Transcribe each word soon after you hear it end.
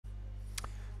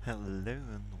Hello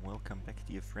and welcome back,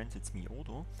 dear friends. It's me,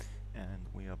 Odo, and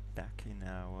we are back in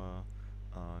our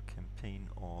campaign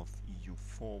of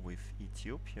EU4 with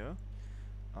Ethiopia.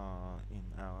 In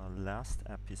our last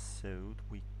episode,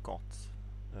 we got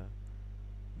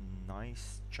a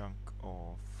nice chunk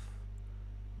of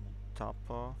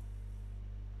Mutapa.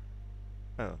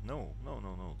 No.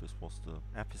 This was the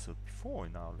episode before.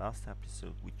 In our last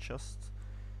episode, we just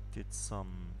did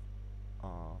some.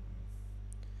 Um,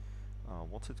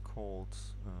 what's it called?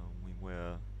 We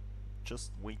were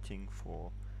just waiting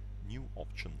for new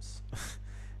options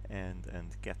and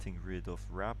getting rid of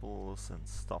rebels and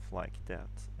stuff like that.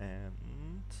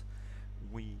 And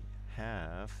we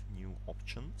have new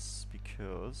options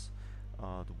because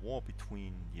the war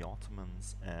between the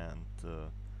Ottomans and the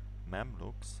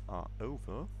Mamluks are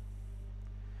over,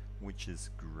 which is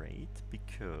great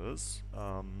because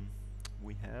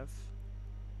we have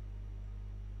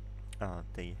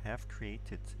they have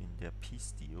created in their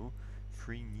peace deal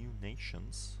 3 new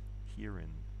nations here in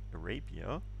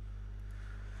Arabia,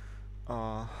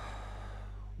 uh,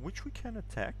 which we can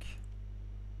attack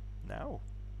now.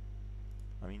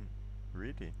 I mean,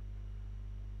 really.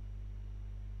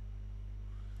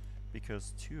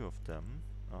 Because 2 of them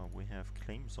we have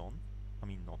claims on. I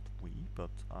mean, not we,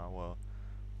 but our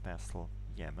vassal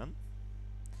Yemen.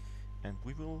 And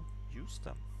we will use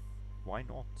them. Why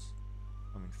not?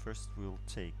 I mean, first we'll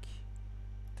take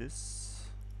this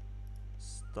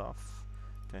stuff,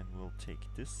 then we'll take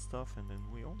this stuff, and then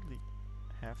we only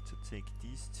have to take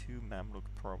these 2 Mamluk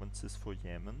provinces for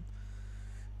Yemen,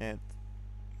 and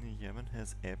Yemen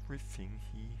has everything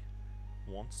he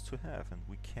wants to have, and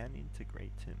we can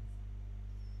integrate him.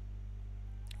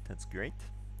 That's great.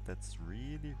 That's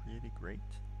really, really great.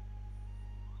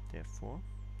 Therefore,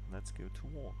 let's go to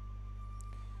war.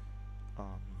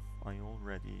 I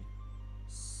already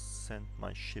sent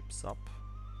my ships up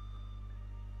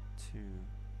to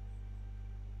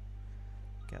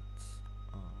get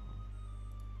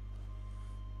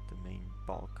the main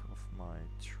bulk of my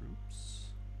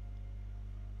troops.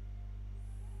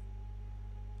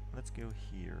 Let's go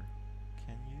here.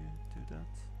 Can you do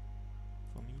that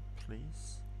for me,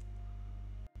 please?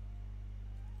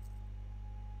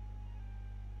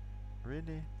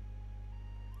 Really?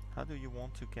 How do you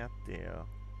want to get there?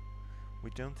 We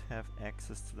don't have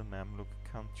access to the Mamluk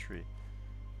country.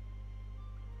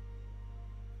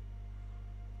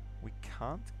 We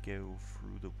can't go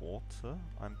through the water.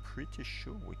 I'm pretty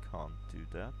sure we can't do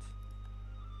that.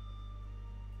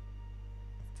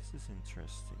 This is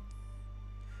interesting.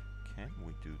 Can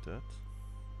we do that?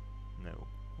 No,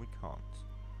 we can't.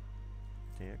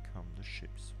 There come the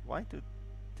ships. Why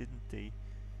didn't they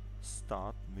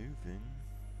start moving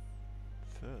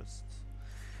first?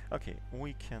 Okay,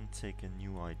 we can take a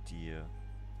new idea.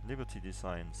 Liberty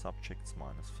design subjects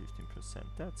minus 15%.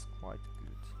 That's quite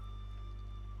good.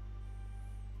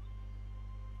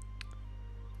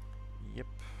 Yep.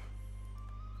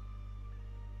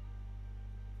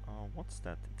 What's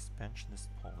that? Expansionist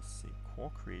policy.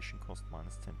 Core creation cost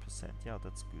minus 10%. Yeah,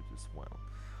 that's good as well.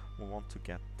 We want to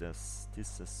get this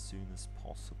as soon as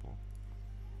possible.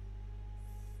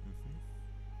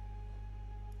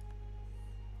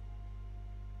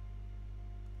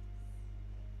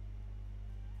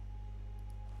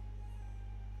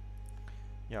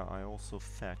 Yeah, I also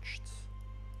fetched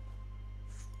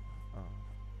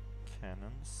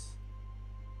cannons.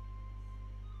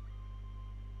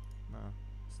 Nah,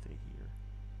 stay here.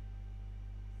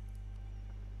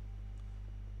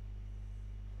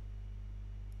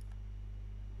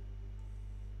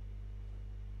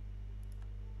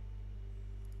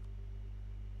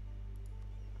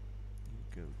 You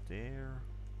go there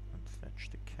and fetch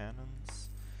the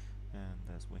cannons, and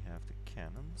as we have the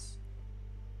cannons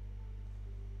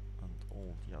and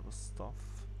all the other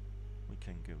stuff, we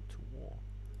can go to war.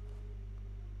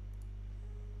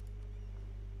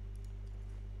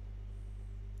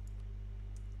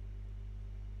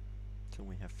 So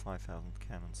we have 5,000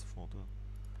 cannons for the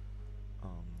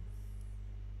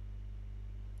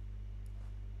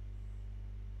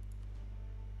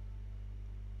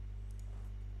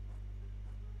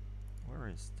where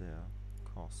is their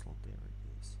castle? There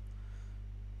it is.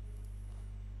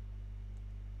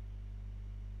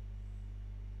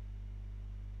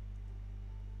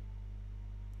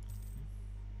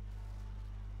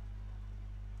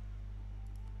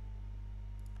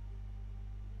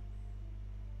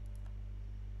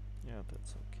 Yeah,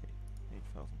 that's okay.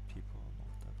 8,000 people are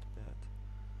not that bad.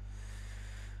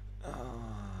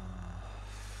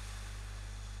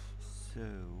 So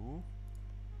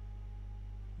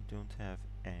we don't have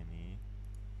any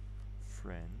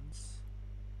friends.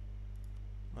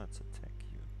 Let's attack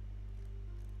you.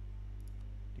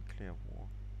 Declare war.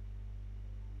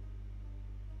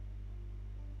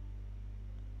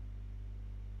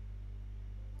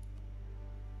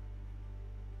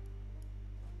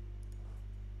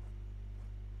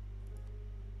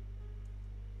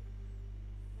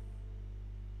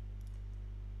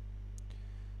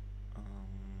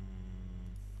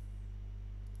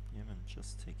 Yemen,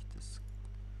 just take this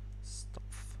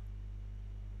stuff.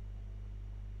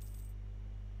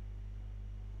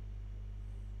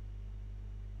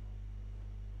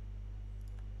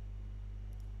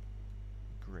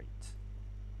 Great.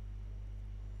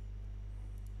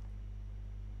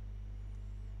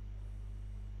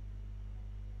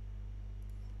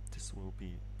 This will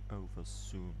be over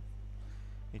soon.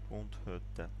 It won't hurt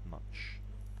that much.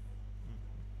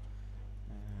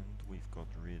 And we've got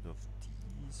rid of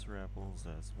these rebels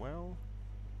as well.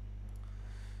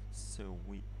 So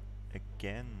we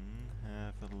again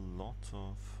have a lot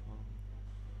of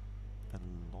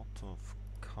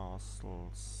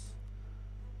castles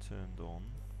turned on.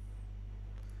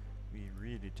 We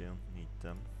really don't need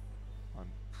them.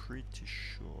 I'm pretty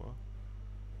sure.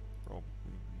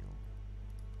 Probably we'll.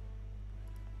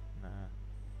 Nah.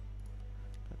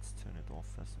 Let's turn it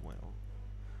off as well.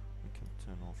 We can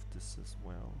turn off this as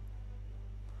well.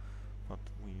 But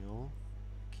we'll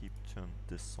turn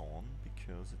this on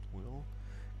because it will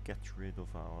get rid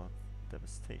of our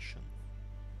devastation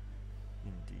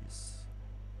in these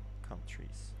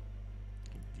countries,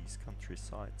 in these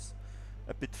countrysides,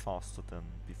 a bit faster than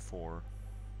before.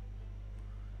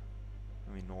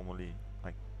 I mean, normally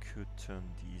I could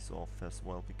turn these off as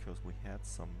well because we had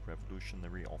some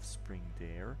revolutionary offspring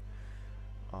there.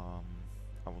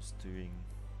 I was doing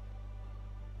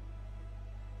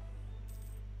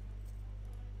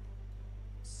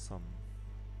some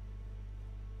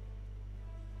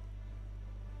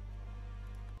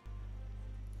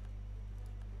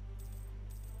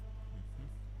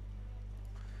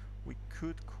We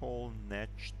could call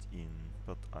Necht in,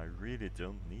 but I really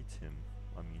don't need him.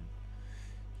 I mean,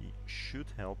 he should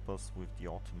help us with the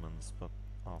Ottomans, but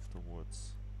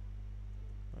afterwards.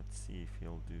 Let's see if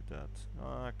he'll do that.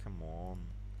 Ah, come on.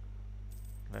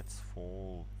 Let's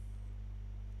fall.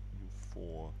 You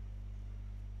four.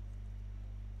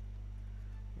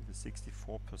 With a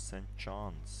 64%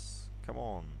 chance. Come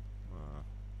on.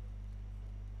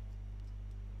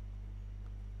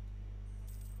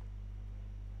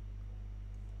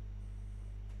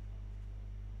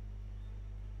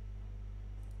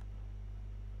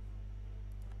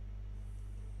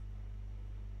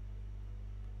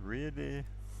 Really?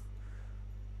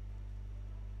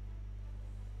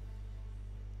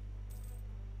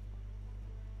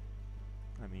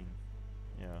 I mean,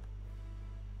 yeah.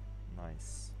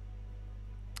 Nice.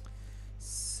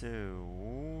 So,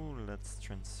 let's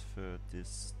transfer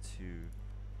this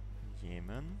to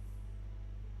Yemen.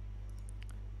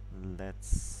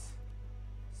 Let's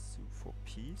sue for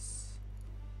peace.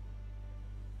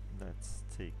 Let's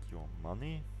take your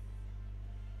money.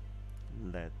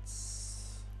 Let's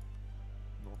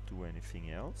not do anything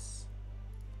else.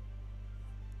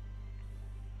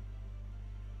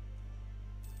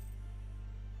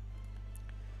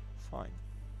 Fine.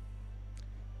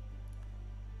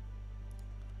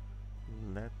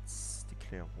 Let's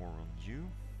declare war on you.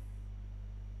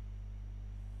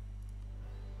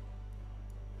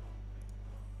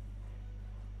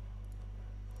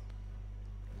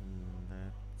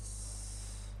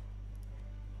 Let's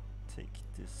take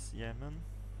this Yemen.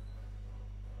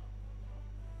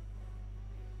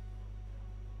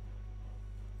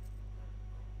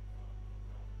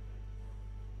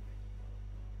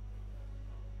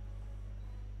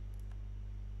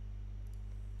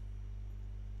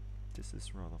 This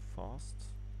is rather fast.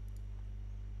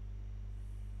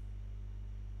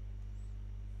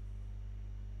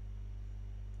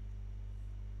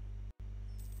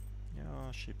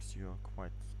 Yeah, ships, you are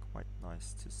quite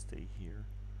nice to stay here.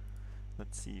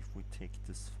 Let's see if we take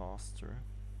this faster.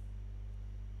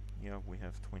 Yeah, we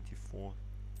have 24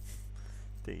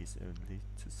 days only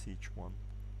to siege one.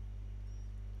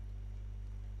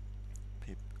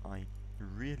 Pip, I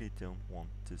really don't want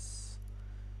this.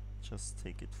 Just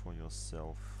take it for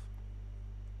yourself.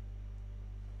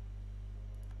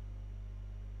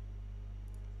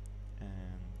 And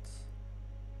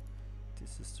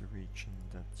this is the region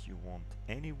that you want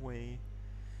anyway.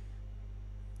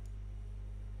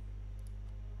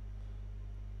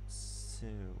 So,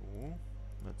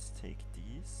 let's take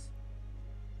these.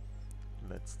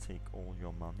 Let's take all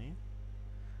your money.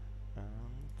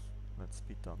 And let's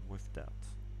be done with that.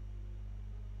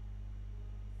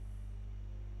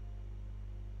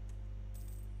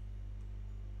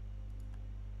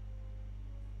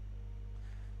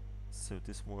 So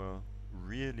these were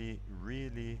really,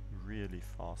 really, really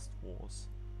fast wars.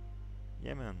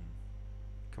 Yemen,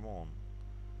 come on.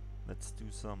 Let's do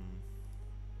some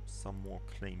more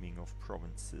claiming of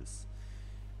provinces,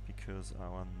 because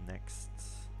our next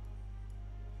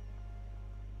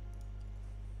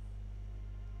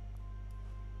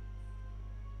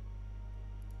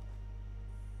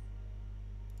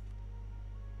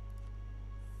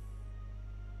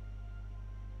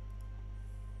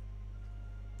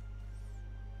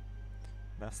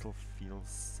vassal feels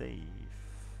safe.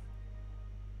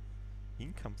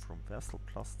 Income from vassal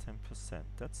plus 10%,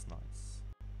 that's nice.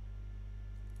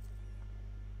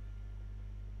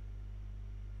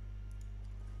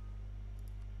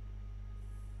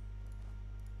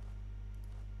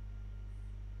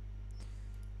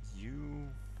 You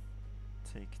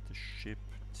take the ship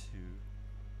to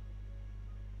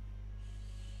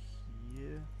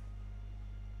here.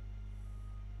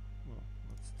 Well,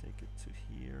 let's take it to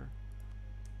here.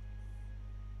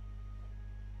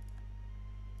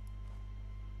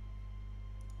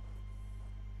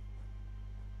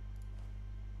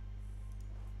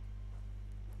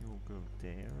 You'll go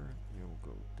there, you'll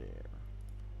go there.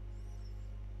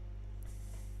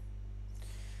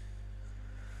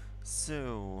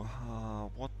 So,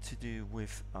 what to do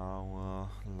with our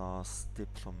last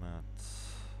diplomat?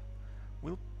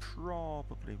 We'll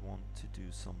probably want to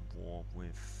do some war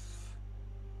with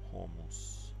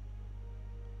Hormuz.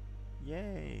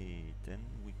 Yay! Then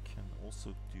we can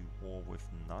also do war with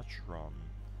Najran.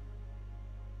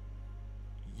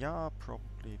 Yeah,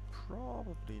 probably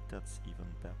that's even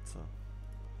better.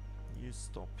 You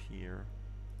stop here.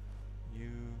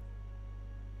 You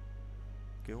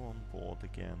go on board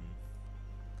again.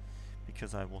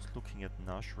 Because I was looking at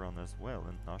Najran as well,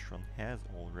 and Najran has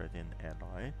already an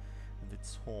ally, and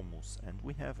it's Hormuz. And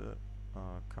we have a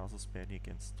casus belli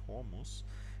against Hormuz,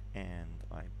 and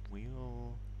I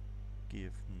will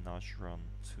give Najran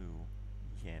to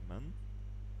Yemen.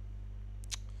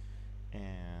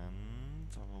 And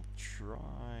I will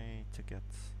try to get,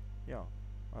 yeah,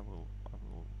 I will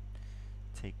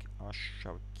take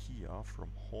Asharkia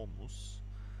from Hormuz.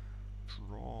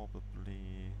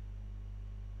 Probably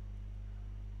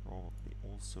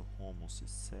also Hormuz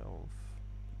itself,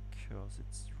 because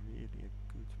it's really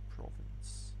a good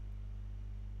province.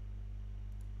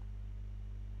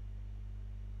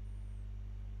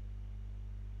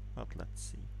 But let's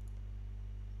see.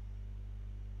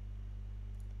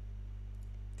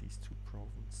 These two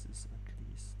provinces at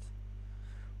least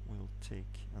will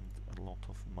take, and a lot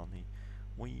of money.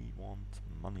 We want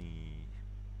money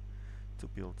to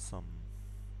build some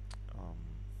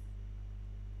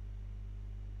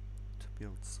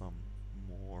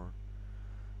more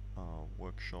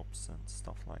workshops and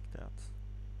stuff like that.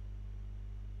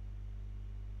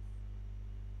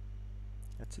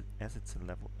 As it's a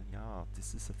level, yeah,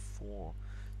 this is a 4.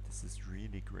 This is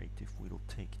really great if we'll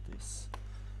take this.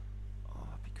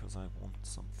 Because I want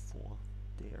some 4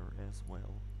 there as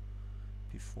well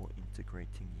before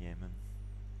integrating Yemen.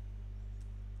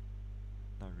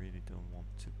 I really don't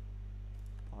want to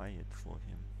buy it for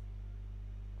him.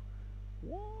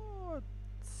 What?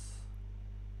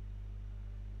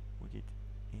 We get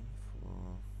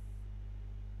info.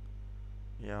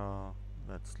 Yeah,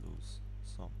 let's lose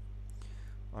some.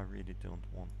 I really don't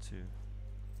want to.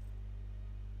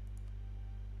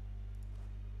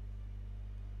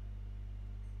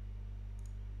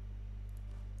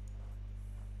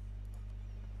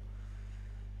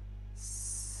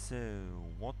 So,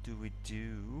 what do we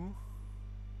do?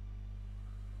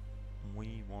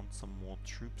 We want some more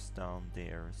troops down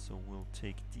there, so we'll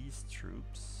take these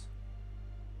troops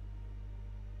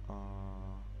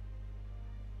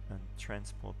and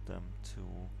transport them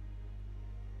to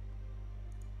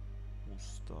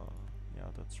Usta.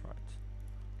 Yeah, that's right.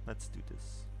 Let's do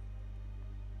this.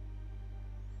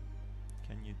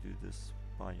 Can you do this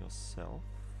by yourself?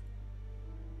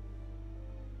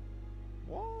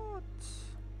 What?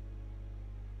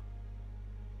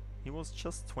 He was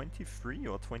just 23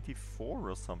 or 24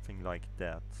 or something like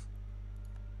that.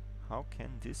 How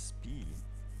can this be?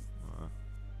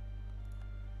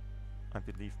 I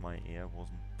believe my air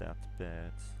wasn't that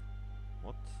bad.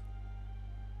 What?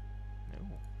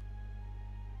 No.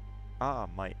 Ah,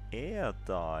 my air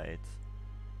died.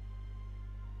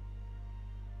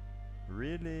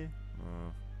 Really?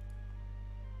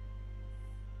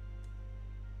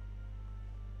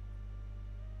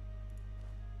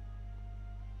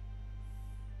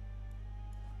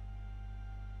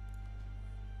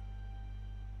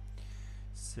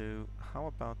 So, how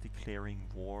about declaring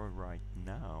war right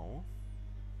now?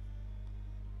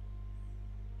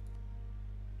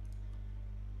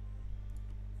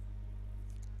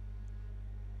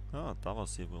 Ah,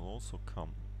 Davosir will also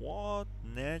come. What?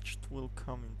 Next will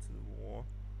come into the war?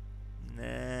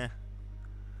 Nah.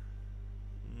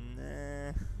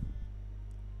 Nah.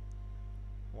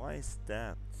 Why is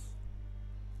that?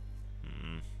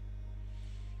 Hmm.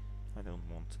 I don't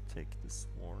want to take this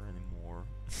war anymore.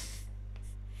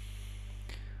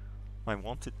 I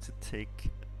wanted to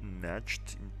take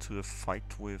Najd into a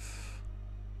fight with...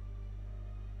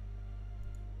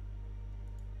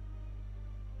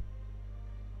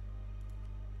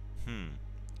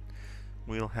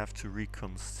 We'll have to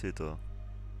reconsider.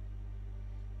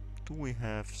 Do we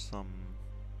have some...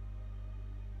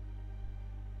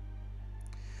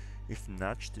 If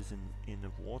Najd is in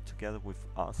a war together with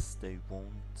us, they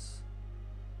won't...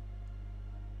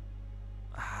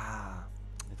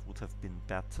 It would have been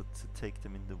better to take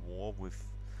them in the war with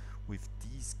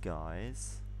these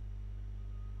guys.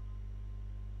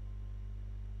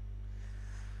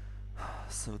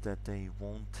 So that they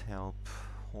won't help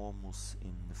Hormuz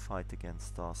in the fight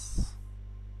against us.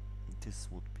 This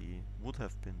would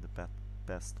have been the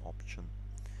best option.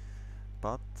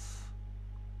 But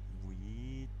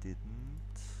we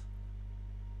didn't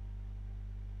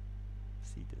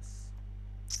see this.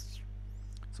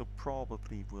 So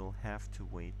probably we'll have to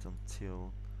wait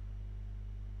until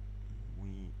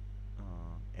we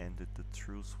ended the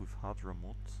truce with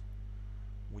Hadramut,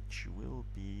 which will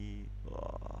be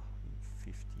in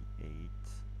 58. We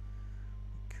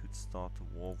could start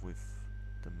a war with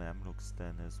the Mamluks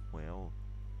then as well.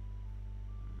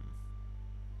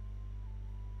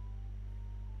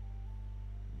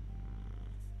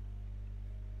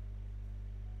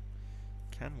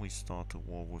 Can we start a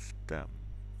war with them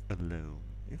alone?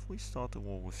 If we start a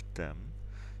war with them,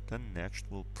 then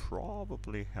Najd will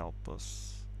probably help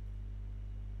us.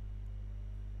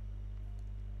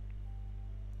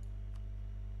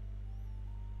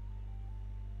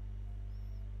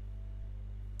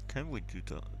 Can we do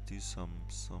some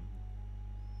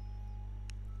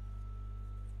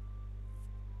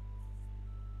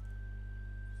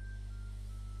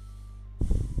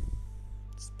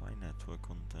spy network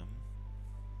on them?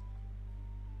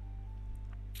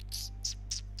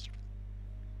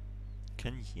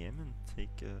 Can Yemen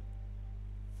take a...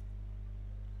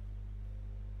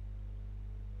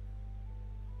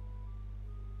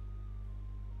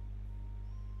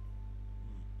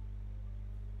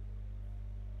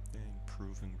 They're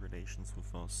improving relations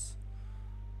with us.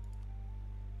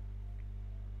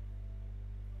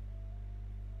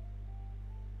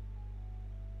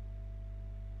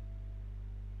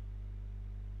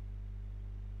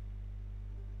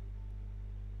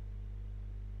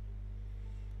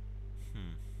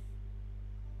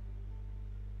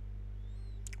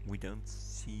 We don't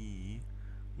see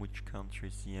which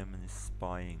countries Yemen is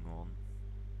spying on.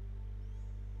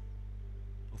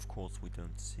 Of course we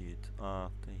don't see it.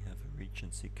 They have a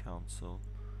Regency Council.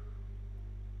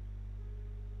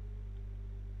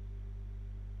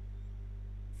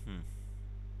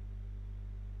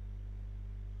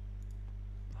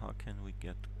 How can we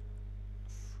get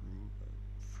through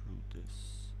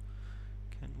this?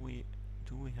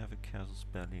 Do we have a casus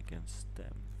belli against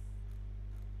them?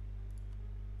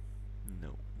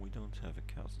 No, we don't have a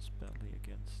casus belli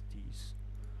against these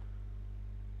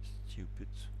stupid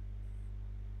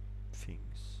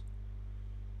things.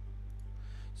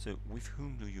 So, with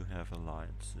whom do you have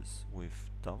alliances? With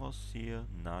Davosir,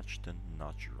 Najd and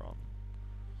Najran.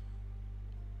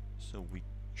 So we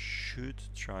should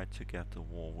try to get a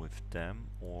war with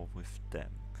them or with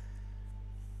them.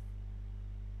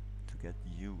 To get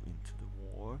you into the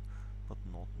war, but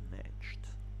not Najd.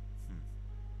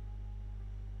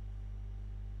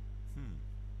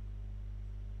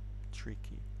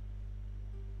 Tricky.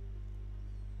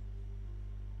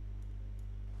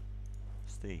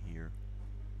 Stay here.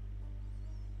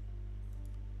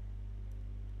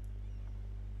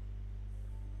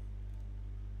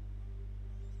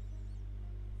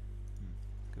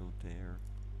 Go there.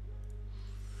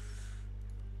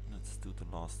 Let's do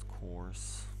the last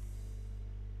course.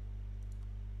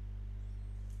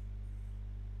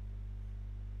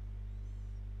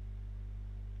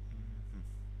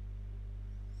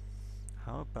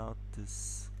 How about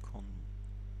this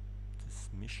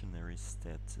missionary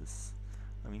status?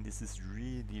 I mean, this is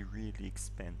really, really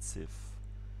expensive.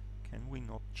 Can we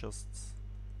not just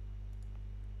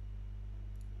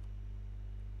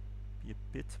be a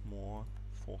bit more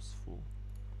forceful?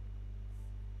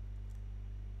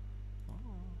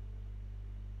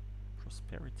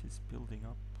 Prosperity is building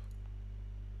up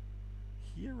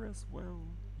here as well.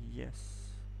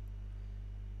 Yes,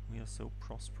 we are so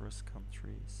prosperous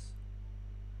countries.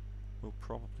 We'll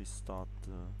probably start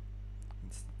the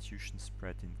institution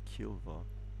spread in Kilva,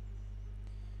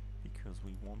 because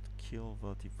we want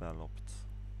Kilva developed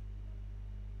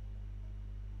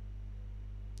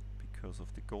because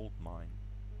of the gold mine.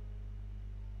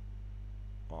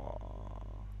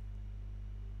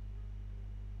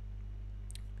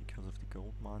 Because of the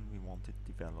gold mine we want it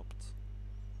developed.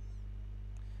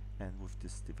 And with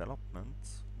this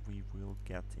development we will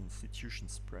get institution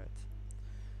spread.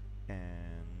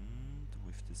 And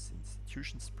with this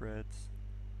institution spread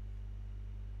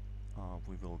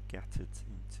we will get it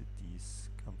into these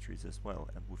countries as well.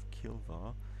 And with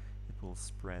Kilva it will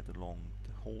spread along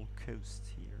the whole coast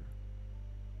here.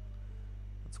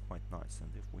 That's quite nice.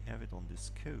 And if we have it on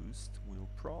this coast, we'll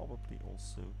probably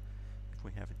also, if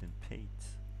we have it in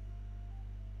Pate,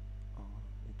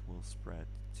 it will spread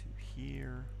to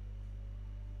here.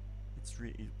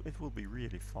 It will be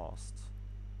really fast.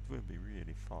 It will be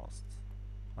really fast.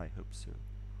 I hope so.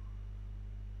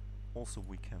 Also,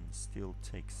 we can still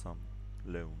take some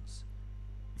loans.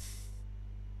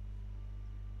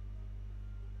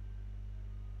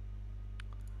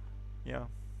 Yeah.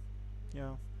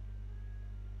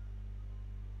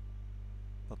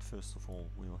 But first of all,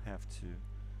 we'll have to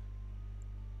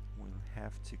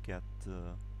get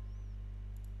the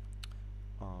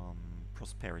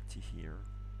prosperity here.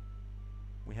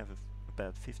 We have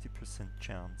about 50%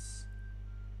 chance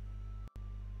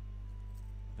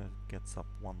that it gets up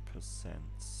 1%,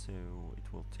 so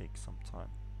it will take some time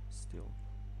still.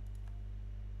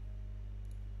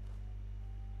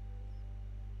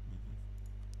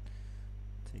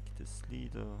 Take this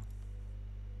leader.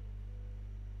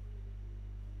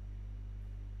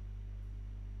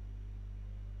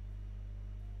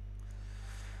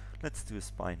 Let's do a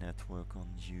spy network on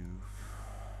you.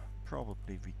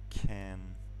 Probably we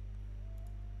can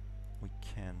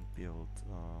build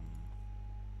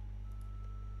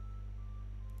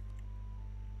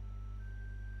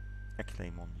a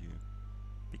claim on you,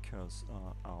 because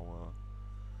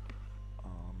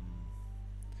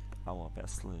our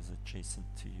vessel is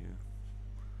adjacent to you.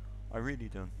 I really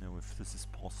don't know if this is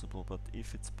possible, but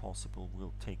if it's possible,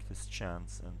 we'll take this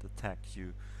chance and attack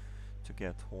you to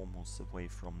get Hormuz away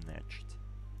from Nejd.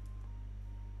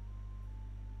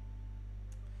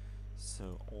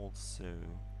 So also,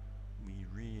 we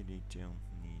really don't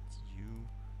need you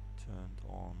turned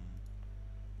on,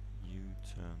 you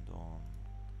turned on,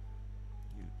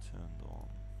 you turned on,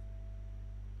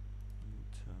 you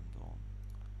turned on.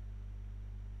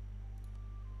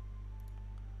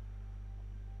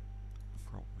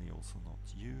 Probably also not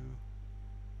you.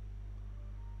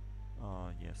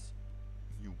 Yes,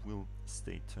 you will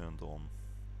stay turned on,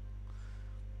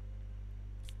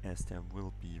 as there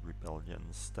will be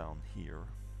rebellions down here.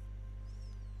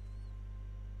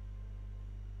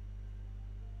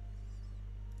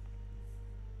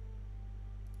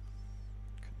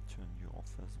 Can turn you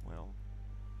off as well.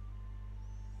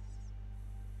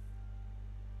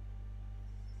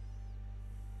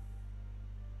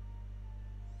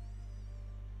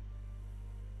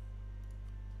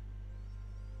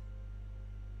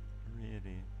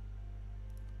 Really?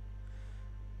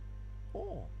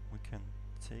 Oh, we can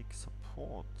take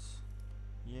support.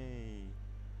 Yay.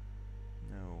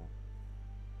 No.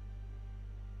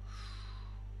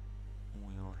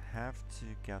 We'll have to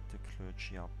get the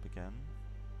clergy up again.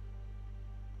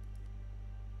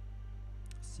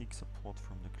 Seek support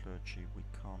from the clergy. We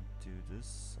can't do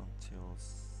this until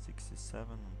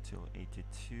 67, until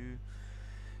 82.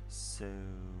 So...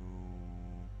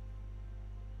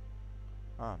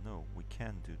 no, we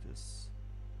can do this.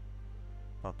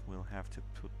 But we'll have to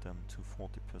put them to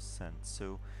 40%.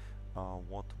 So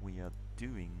what we are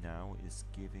doing now is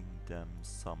giving them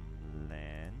some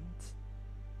land.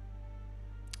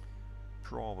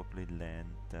 Probably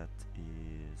land that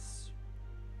is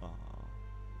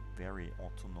very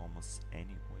autonomous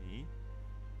anyway,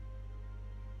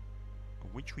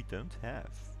 which we don't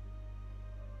have.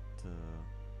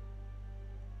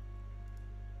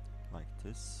 Like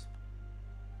this.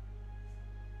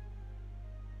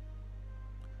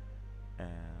 And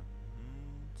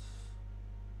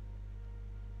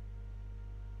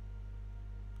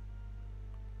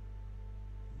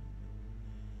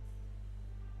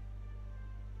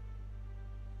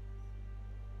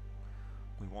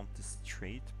we want this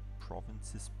trade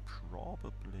provinces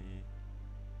probably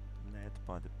led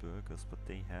by the burghers, but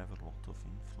they have a lot of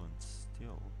influence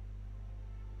still.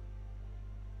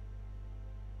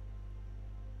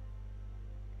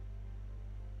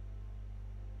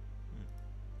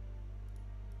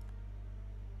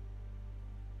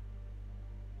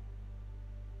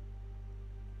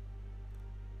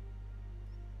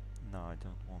 No, I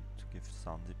don't want to give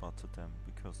Zanzibar to them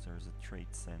because there's a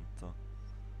trade center.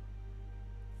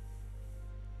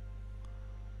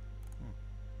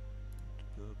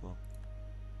 Berber.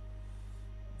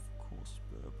 Of course,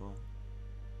 Berber.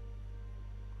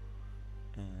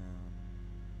 And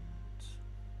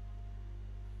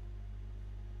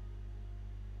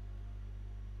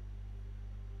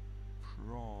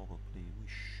probably we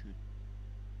should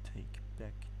take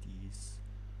back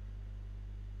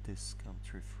this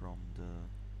country from the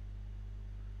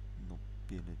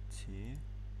nobility.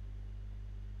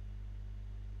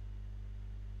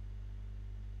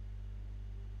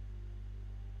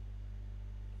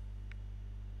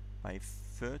 By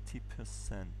 30%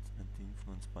 and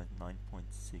influenced by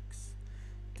 9.6.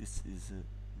 This is a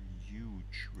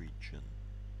huge region.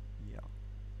 Yeah.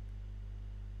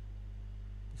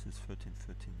 This is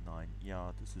 1339.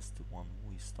 Yeah, this is the one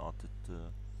we started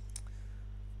the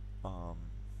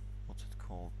what's it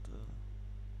called?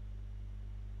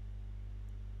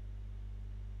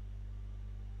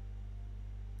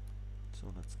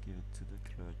 So let's give it to the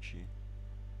clergy.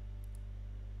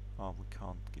 Ah, we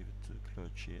can't give it to the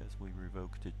clergy as we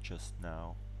revoked it just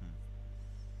now.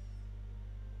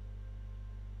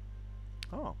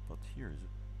 Oh, but here is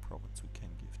a province we can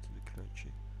give to the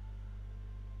clergy.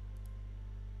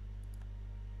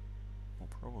 Well,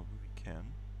 probably we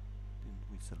can. Didn't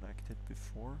we select it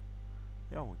before?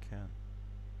 Yeah, we can.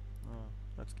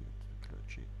 Let's give it to the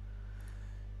clergy.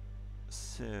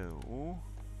 So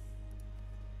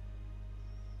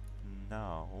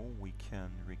now we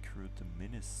can recruit a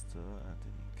minister and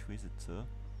an inquisitor.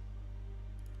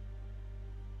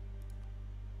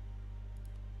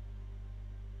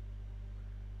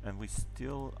 And we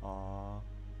still are...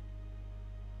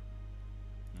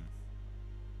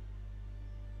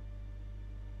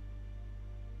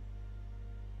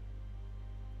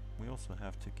 We also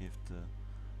have to give the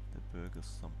burghers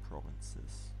some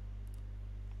provinces.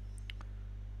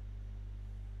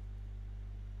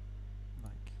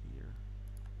 Like here.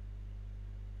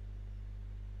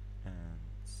 And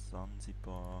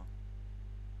Zanzibar.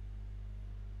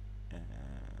 And...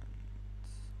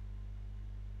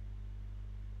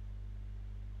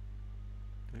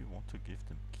 do we want to give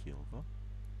them Kilva?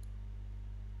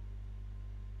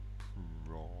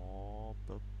 Probably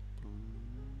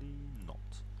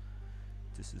not.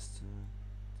 This is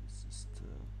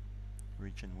the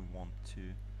region we want to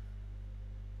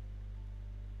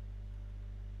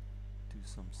do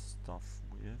some stuff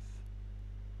with.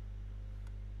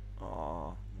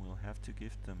 We'll have to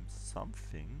give them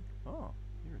something.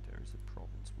 Here there is a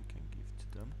province we can give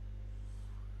to them.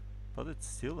 But it's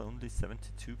still only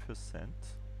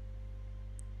 72%.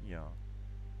 Yeah.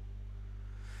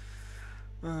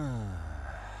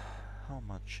 How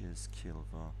much is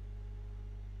Kilva?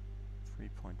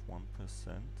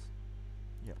 3.1%.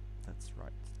 Yeah, that's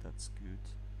right. That's good.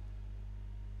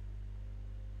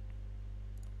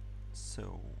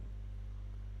 So,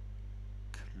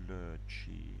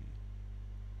 clergy.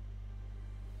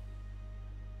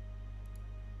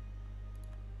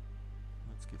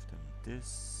 Let's give them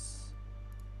this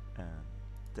and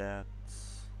that.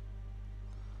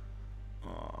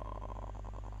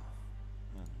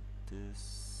 And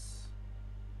this.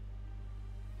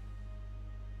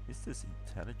 Is this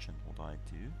intelligent what I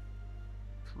do?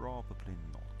 Probably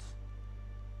not.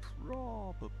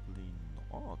 Probably not.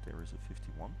 Oh, there is a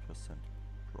 51%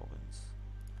 province.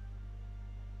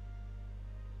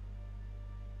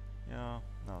 Yeah,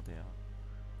 now they are.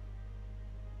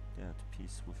 They're at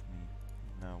peace with me.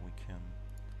 Now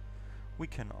we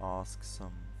can ask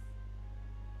some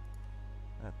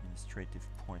administrative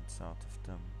points out of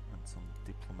them and some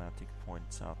diplomatic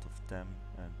points out of them,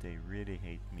 and they really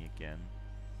hate me again.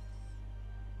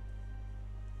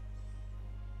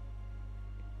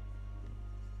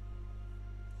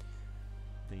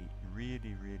 They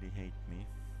really, really hate me,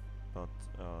 but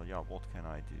yeah, what can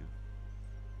I do?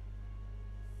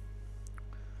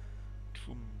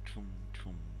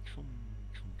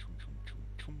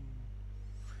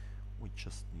 We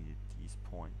just needed these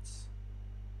points.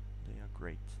 They are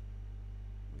great.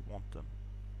 We want them.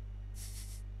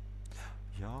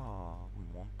 Yeah, we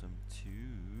want them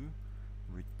to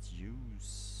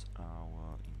reduce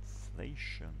our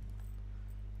inflation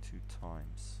 2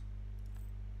 times.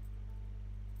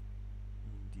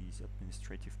 These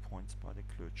administrative points by the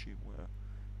clergy were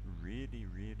really,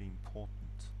 really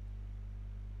important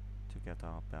to get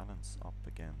our balance up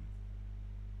again.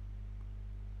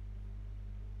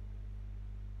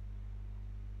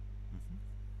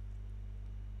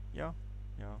 Yeah,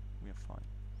 we are fine.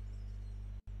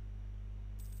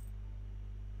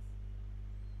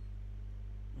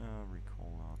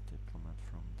 Recall our diplomat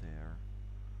from there.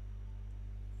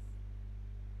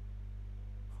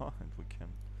 and we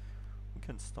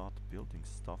can start building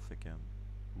stuff again.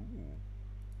 Ooh,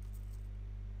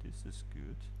 this is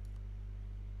good.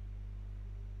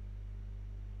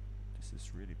 This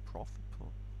is really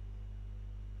profitable.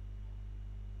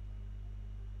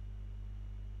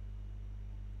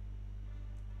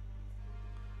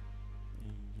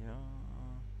 Yeah.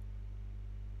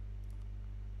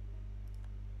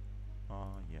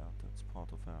 Yeah, that's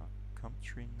part of our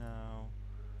country now.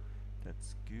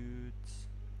 That's good.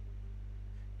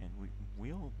 And we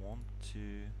will want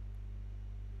to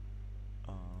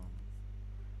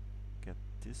get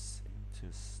this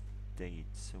into state,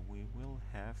 so we will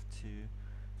have to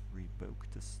revoke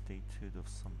the statehood of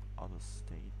some other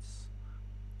states.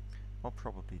 I'll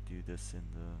probably do this in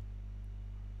the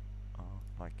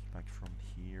like from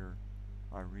here.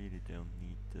 I really don't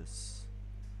need this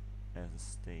as a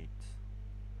state.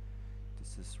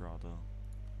 These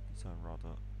are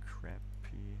rather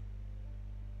crappy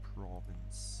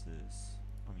provinces.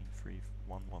 I mean 3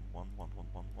 1 1 1 1 1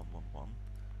 1 1 1,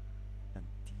 and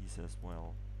these as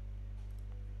well.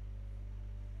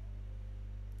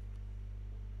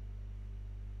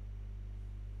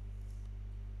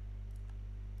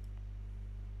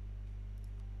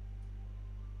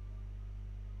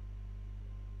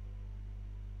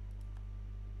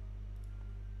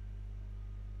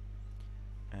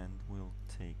 And we'll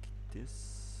take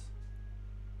this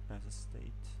as a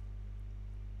state.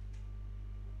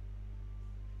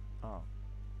 Ah.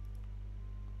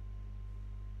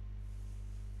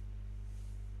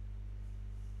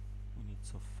 We need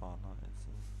Sofala as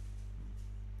a...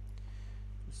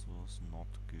 This was not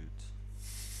good.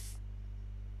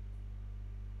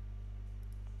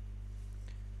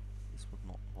 This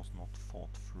was not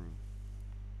thought through.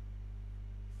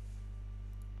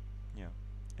 Yeah,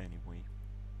 anyway.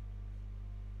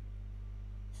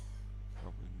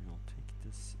 Probably we'll take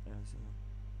this as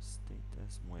a state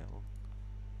as well.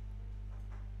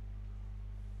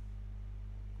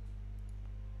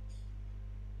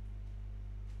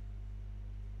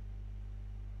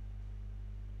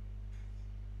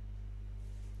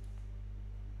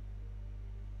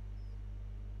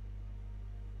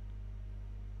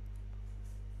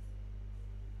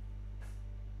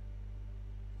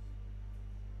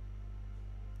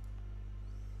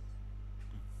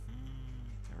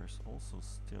 There's also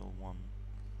still one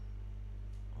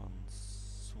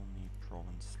Sunni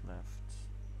province left.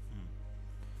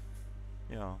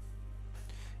 Yeah.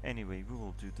 Anyway, we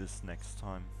will do this next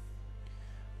time.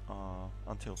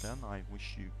 Until then, I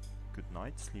wish you good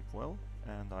night, sleep well,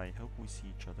 and I hope we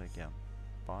see each other again.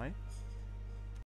 Bye.